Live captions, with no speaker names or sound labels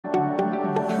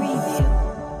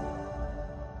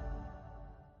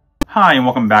Hi, and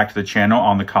welcome back to the channel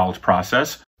on the college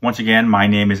process. Once again, my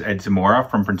name is Ed Zamora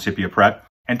from Principia Prep,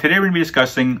 and today we're going to be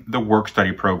discussing the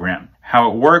work-study program,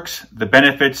 how it works, the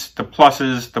benefits, the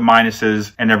pluses, the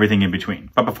minuses, and everything in between.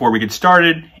 But before we get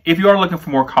started, if you are looking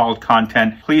for more college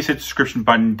content, please hit the subscription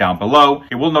button down below.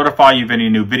 It will notify you of any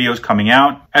new videos coming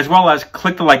out, as well as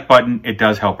click the like button. It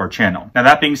does help our channel. Now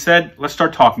that being said, let's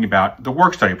start talking about the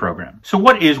work-study program. So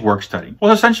what is work-study?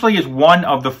 Well, essentially is one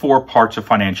of the four parts of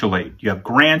financial aid. You have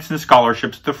grants and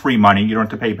scholarships, the free money you don't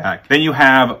have to pay back. Then you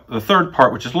have the third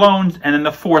part, which is loans, and then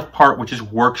the fourth part, which is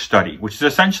work-study, which is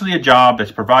essentially a job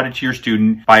that's provided to your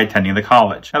student by attending the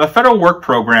college. Now, the federal work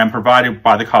program provided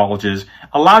by the colleges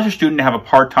allows your student to have a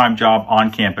part-time job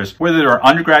on campus, whether they're an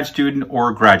undergrad student or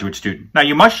a graduate student. Now,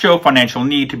 you must show financial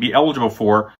need to be eligible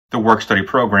for the work-study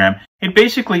program.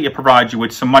 It provides you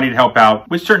with some money to help out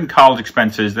with certain college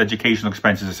expenses, educational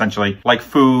expenses essentially, like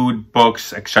food,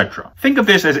 books, etc. Think of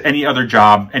this as any other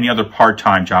job, any other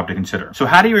part-time job to consider. So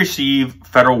how do you receive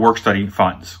federal work-study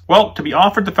funds? Well, to be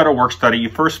offered the federal work-study, you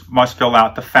first must fill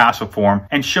out the FAFSA form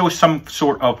and show some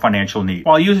sort of financial need.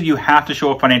 While usually you have to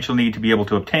show a financial need to be able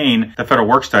to obtain the federal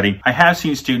work-study, I have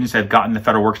seen students that have gotten the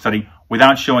federal work-study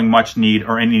without showing much need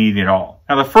or any need at all.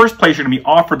 Now, the first place you're going to be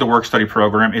offered the work-study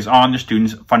program is on the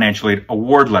student's financial aid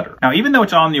award letter. Now, even though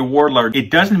it's on the award letter, it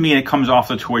doesn't mean it comes off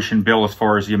the tuition bill as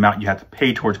far as the amount you have to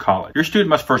pay towards college. Your student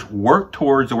must first work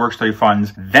towards the work-study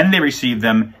funds, then they receive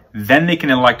them, then they can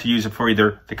elect to use it for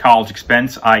either the college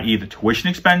expense, i.e. the tuition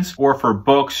expense, or for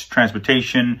books,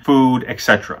 transportation, food,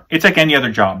 etc. It's like any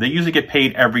other job. They usually get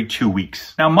paid every 2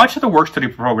 weeks. Now, much of the work-study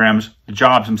programs, the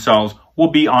jobs themselves, will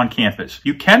be on campus.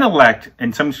 You can elect,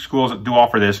 and some schools do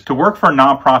offer this, to work for a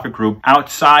nonprofit group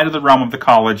outside of the realm of the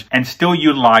college and still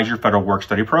utilize your federal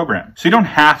work-study program. So you don't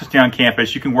have to stay on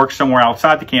campus. You can work somewhere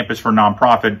outside the campus for a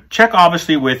nonprofit. Check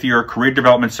obviously with your career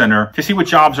development center to see what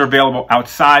jobs are available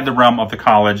outside the realm of the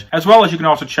college, as well as you can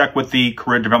also check with the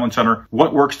career development center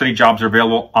what work-study jobs are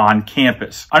available on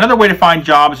campus. Another way to find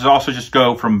jobs is also just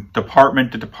go from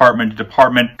department to department to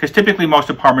department, because typically most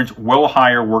departments will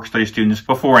hire work-study students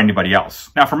before anybody else.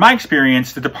 Now, from my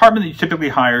experience, the department that typically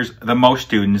hires the most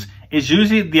students is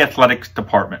usually the athletics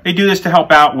department. They do this to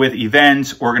help out with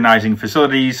events, organizing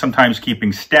facilities, sometimes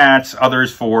keeping stats,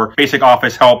 others for basic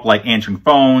office help like answering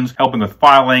phones, helping with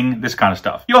filing, this kind of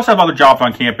stuff. You also have other jobs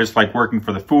on campus like working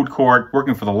for the food court,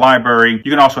 working for the library.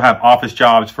 You can also have office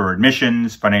jobs for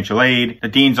admissions, financial aid, the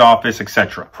dean's office,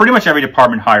 etc. Pretty much every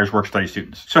department hires work-study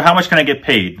students. So how much can I get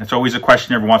paid? That's always a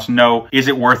question everyone wants to know. Is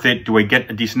it worth it? Do I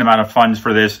get a decent amount of funds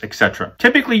for this, etc.?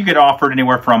 Typically, you get offered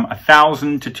anywhere from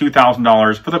 $1,000 to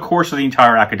 $2,000 for the course of the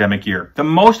entire academic year. The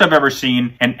most I've ever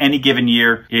seen in any given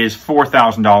year is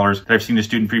 $4,000 that I've seen a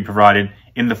student be provided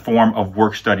in the form of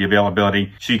work-study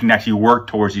availability, so you can actually work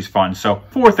towards these funds. So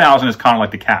 $4,000 is kind of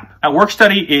like the cap. Now,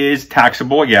 work-study is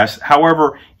taxable, yes.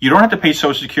 However, you don't have to pay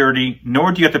Social Security,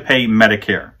 nor do you have to pay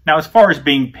Medicare. Now, as far as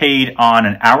being paid on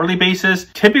an hourly basis,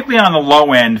 typically on the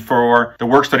low end for the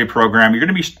work-study program, you're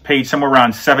going to be paid somewhere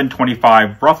around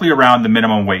 $7.25, roughly around the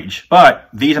minimum wage. But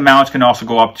these amounts can also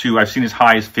go up to, I've seen as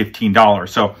high as $15.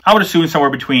 So I would assume somewhere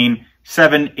between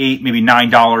 $7, $8, maybe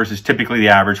 $9 is typically the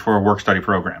average for a work-study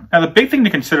program. Now, the big thing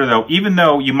to consider, though, even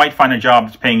though you might find a job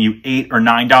that's paying you $8 or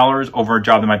 $9 over a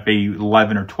job that might pay you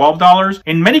 $11 or $12,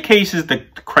 in many cases, the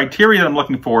criteria that I'm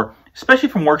looking for, especially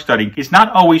from work-study, is not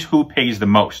always who pays the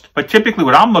most. But typically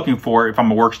what I'm looking for if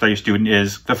I'm a work-study student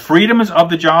is the freedoms of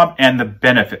the job and the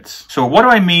benefits. So what do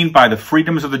I mean by the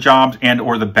freedoms of the jobs and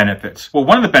or the benefits? Well,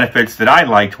 one of the benefits that I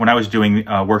liked when I was doing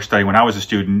work-study when I was a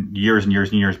student years and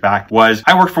years and years back was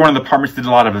I worked for one of the departments that did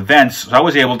a lot of events. So I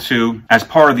was able to, as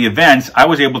part of the events, I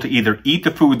was able to either eat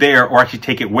the food there or actually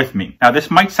take it with me. Now, this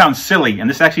might sound silly, and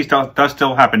this actually does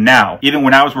still happen now. Even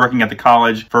when I was working at the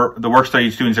college for the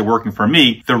work-study students that were working for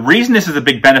me, the reason this is a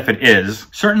big benefit is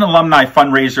certain alumni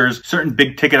fundraisers, certain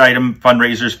big ticket item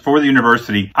fundraisers for the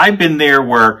university. I've been there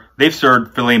where they've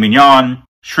served filet mignon,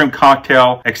 shrimp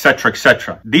cocktail, etc.,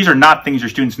 etc. These are not things your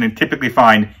students can typically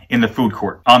find in the food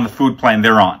court, on the food plan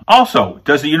they're on. Also,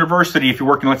 does the university, if you're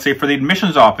working, let's say, for the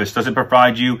admissions office, does it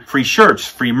provide you free shirts,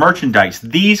 free merchandise,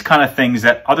 these kind of things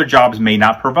that other jobs may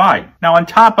not provide? Now, on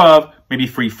top of maybe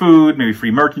free food, maybe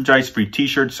free merchandise, free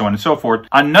t-shirts, so on and so forth.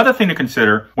 Another thing to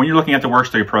consider when you're looking at the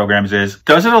work-study programs is,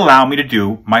 does it allow me to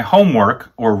do my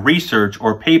homework or research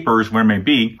or papers, where it may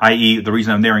be, i.e. the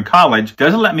reason I'm there in college,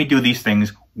 does it let me do these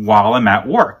things while I'm at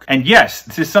work. And yes,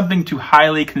 this is something to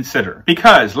highly consider,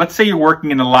 because let's say you're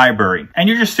working in the library and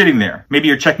you're just sitting there. Maybe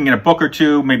you're checking in a book or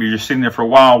two, maybe you're just sitting there for a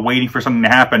while waiting for something to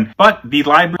happen, but the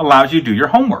library allows you to do your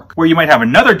homework. Where you might have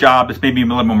another job that's maybe a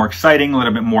little bit more exciting, a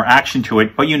little bit more action to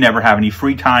it, but you never have any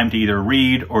free time to either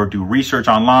read or do research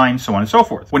online, so on and so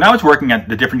forth. When I was working at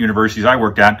the different universities I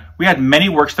worked at, we had many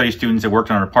work-study students that worked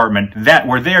in our department that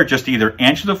were there just to either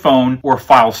answer the phone or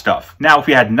file stuff. Now, if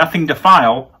we had nothing to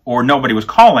file, or nobody was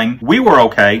calling, we were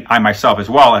okay, I myself as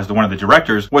well as one of the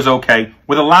directors was okay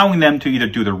with allowing them to either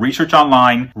do their research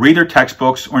online, read their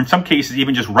textbooks, or in some cases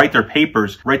even just write their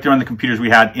papers right there on the computers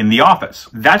we had in the office.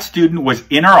 That student was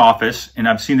in our office, and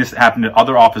I've seen this happen at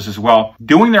other offices as well,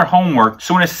 doing their homework.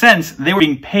 So in a sense, they were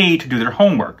being paid to do their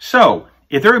homework. So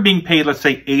if they were being paid, let's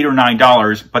say $8 or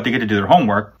 $9, but they get to do their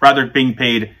homework, rather than being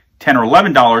paid $10 or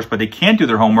 $11, but they can't do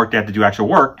their homework, they have to do actual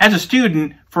work. As a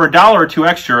student, for $1 or $2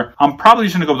 extra, I'm probably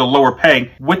just going to go with a lower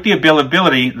pay with the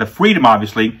ability, the freedom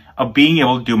obviously, of being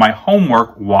able to do my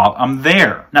homework while I'm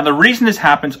there. Now, the reason this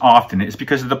happens often is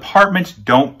because the departments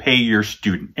don't pay your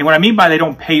student. And what I mean by they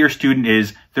don't pay your student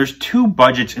is there's two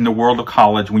budgets in the world of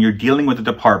college when you're dealing with a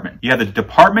department. You have the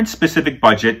department-specific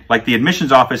budget, like the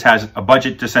admissions office has a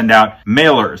budget to send out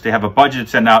mailers. They have a budget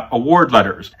to send out award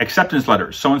letters, acceptance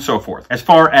letters, so on and so forth. As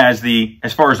far as the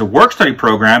work-study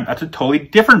program, that's a totally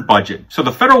different budget. So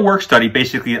the federal work-study,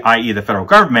 basically, i.e. the federal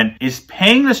government, is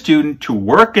paying the student to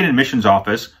work in an admissions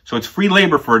office. So it's free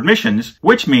labor for admissions,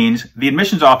 which means the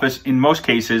admissions office, in most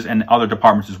cases, and other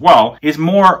departments as well, is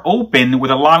more open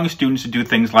with allowing students to do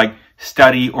things like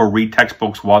study or read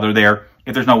textbooks while they're there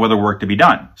if there's no other work to be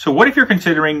done. So what if you're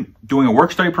considering doing a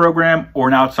work-study program or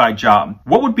an outside job?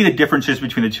 What would be the differences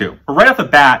between the two? Right off the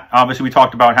bat, obviously we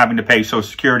talked about having to pay Social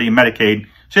Security and Medicaid,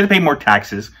 so you have to pay more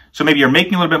taxes. So maybe you're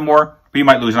making a little bit more, but you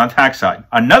might lose it on the tax side.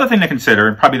 Another thing to consider,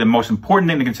 and probably the most important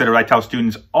thing to consider, I tell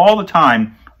students all the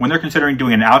time when they're considering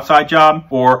doing an outside job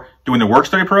or doing the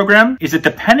work-study program, is that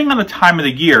depending on the time of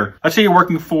the year, let's say you're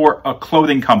working for a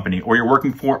clothing company or you're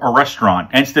working for a restaurant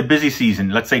and it's the busy season,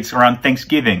 let's say it's around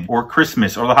Thanksgiving or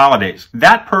Christmas or the holidays,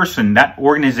 that person, that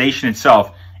organization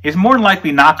itself is more than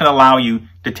likely not going to allow you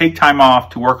to take time off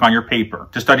to work on your paper,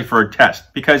 to study for a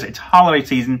test, because it's holiday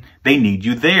season, they need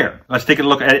you there. Let's take a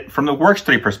look at it from the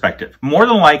work-study perspective. More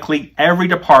than likely, every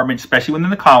department, especially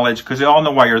within the college, because they all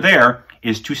know why you're there,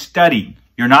 is to study.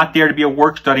 You're not there to be a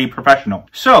work-study professional.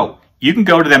 So you can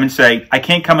go to them and say, I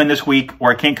can't come in this week,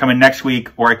 or I can't come in next week,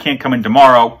 or I can't come in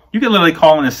tomorrow. You can literally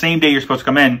call in the same day you're supposed to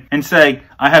come in and say,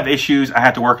 I have issues, I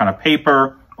have to work on a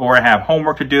paper, or I have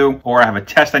homework to do, or I have a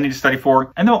test I need to study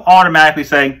for, and they'll automatically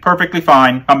say, perfectly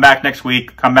fine, come back next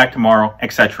week, come back tomorrow,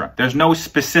 etc. There's no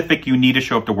specific you need to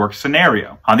show up to work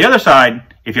scenario. On the other side,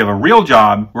 if you have a real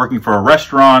job, working for a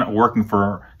restaurant, or working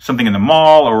for something in the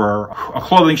mall, or a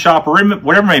clothing shop, or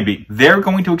whatever it may be, they're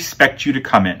going to expect you to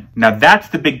come in. Now, that's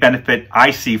the big benefit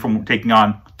I see from taking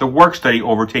on the work study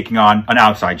over taking on an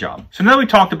outside job. So now that we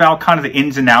talked about kind of the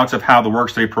ins and outs of how the work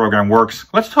study program works,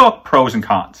 let's talk pros and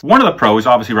cons. One of the pros,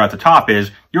 obviously right at the top,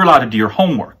 is you're allowed to do your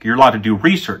homework. You're allowed to do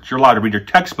research. You're allowed to read your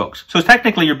textbooks. So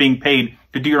technically you're being paid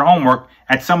to do your homework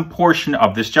at some portion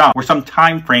of this job or some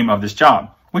time frame of this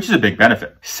job, which is a big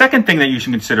benefit. Second thing that you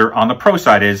should consider on the pro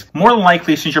side is, more than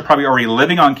likely, since you're probably already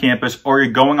living on campus or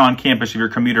you're going on campus if you're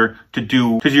a commuter to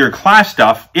do your class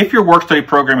stuff, if your work study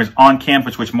program is on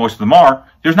campus, which most of them are,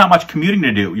 there's not much commuting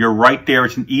to do. You're right there.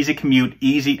 It's an easy commute,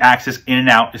 easy access in and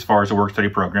out as far as the work study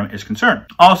program is concerned.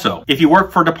 Also, if you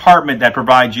work for a department that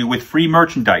provides you with free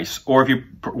merchandise, or if you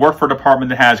work for a department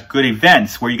that has good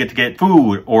events where you get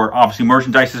food or obviously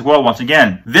merchandise as well, once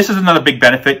again, this is another big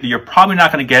benefit that you're probably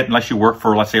not going to get unless you work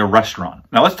for, let's say, a restaurant.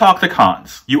 Now let's talk the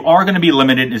cons. You are going to be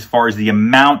limited as far as the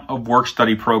amount of work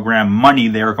study program money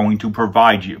they're going to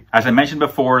provide you. As I mentioned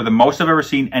before, the most I've ever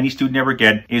seen any student ever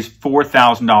get is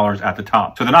 $4,000 at the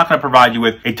top. So they're not going to provide you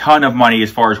with a ton of money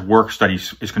as far as work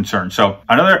studies is concerned. So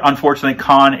another unfortunate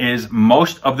con is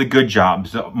most of the good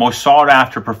jobs, the most sought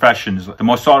after professions, the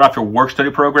most sought after work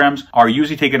study programs are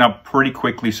usually taken up pretty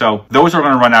quickly. So those are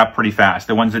going to run out pretty fast.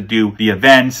 The ones that do the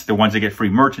events, the ones that get free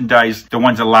merchandise, the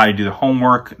ones that allow you to do the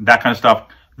homework, that kind of stuff,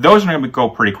 those are going to go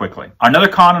pretty quickly. Another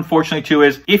con, unfortunately, too,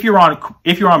 is if you're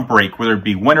on break, whether it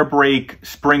be winter break,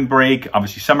 spring break,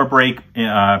 obviously summer break,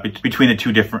 between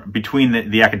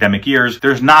the academic years,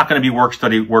 there's not going to be work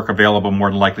study work available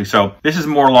more than likely. So this is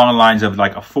more along the lines of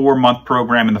like a 4-month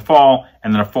program in the fall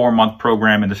and then a 4-month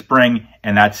program in the spring,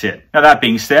 and that's it. Now, that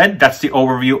being said, that's the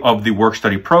overview of the work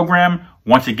study program.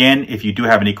 Once again, if you do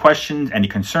have any questions, any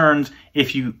concerns,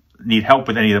 if you need help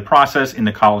with any of the process in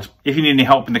the college, if you need any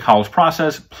help in the college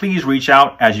process, please reach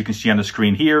out. As you can see on the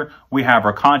screen here, we have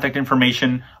our contact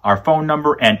information, our phone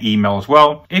number, and email as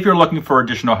well. If you're looking for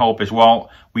additional help as well,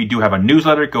 we do have a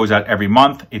newsletter. It goes out every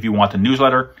month. If you want the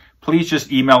newsletter, please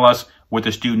just email us with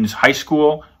the student's high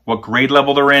school, what grade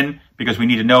level they're in, because we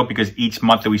need to know, because each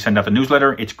month that we send out the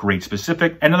newsletter, it's grade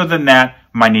specific. And other than that,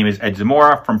 my name is Ed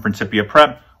Zamora from Principia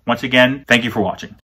Prep. Once again, thank you for watching.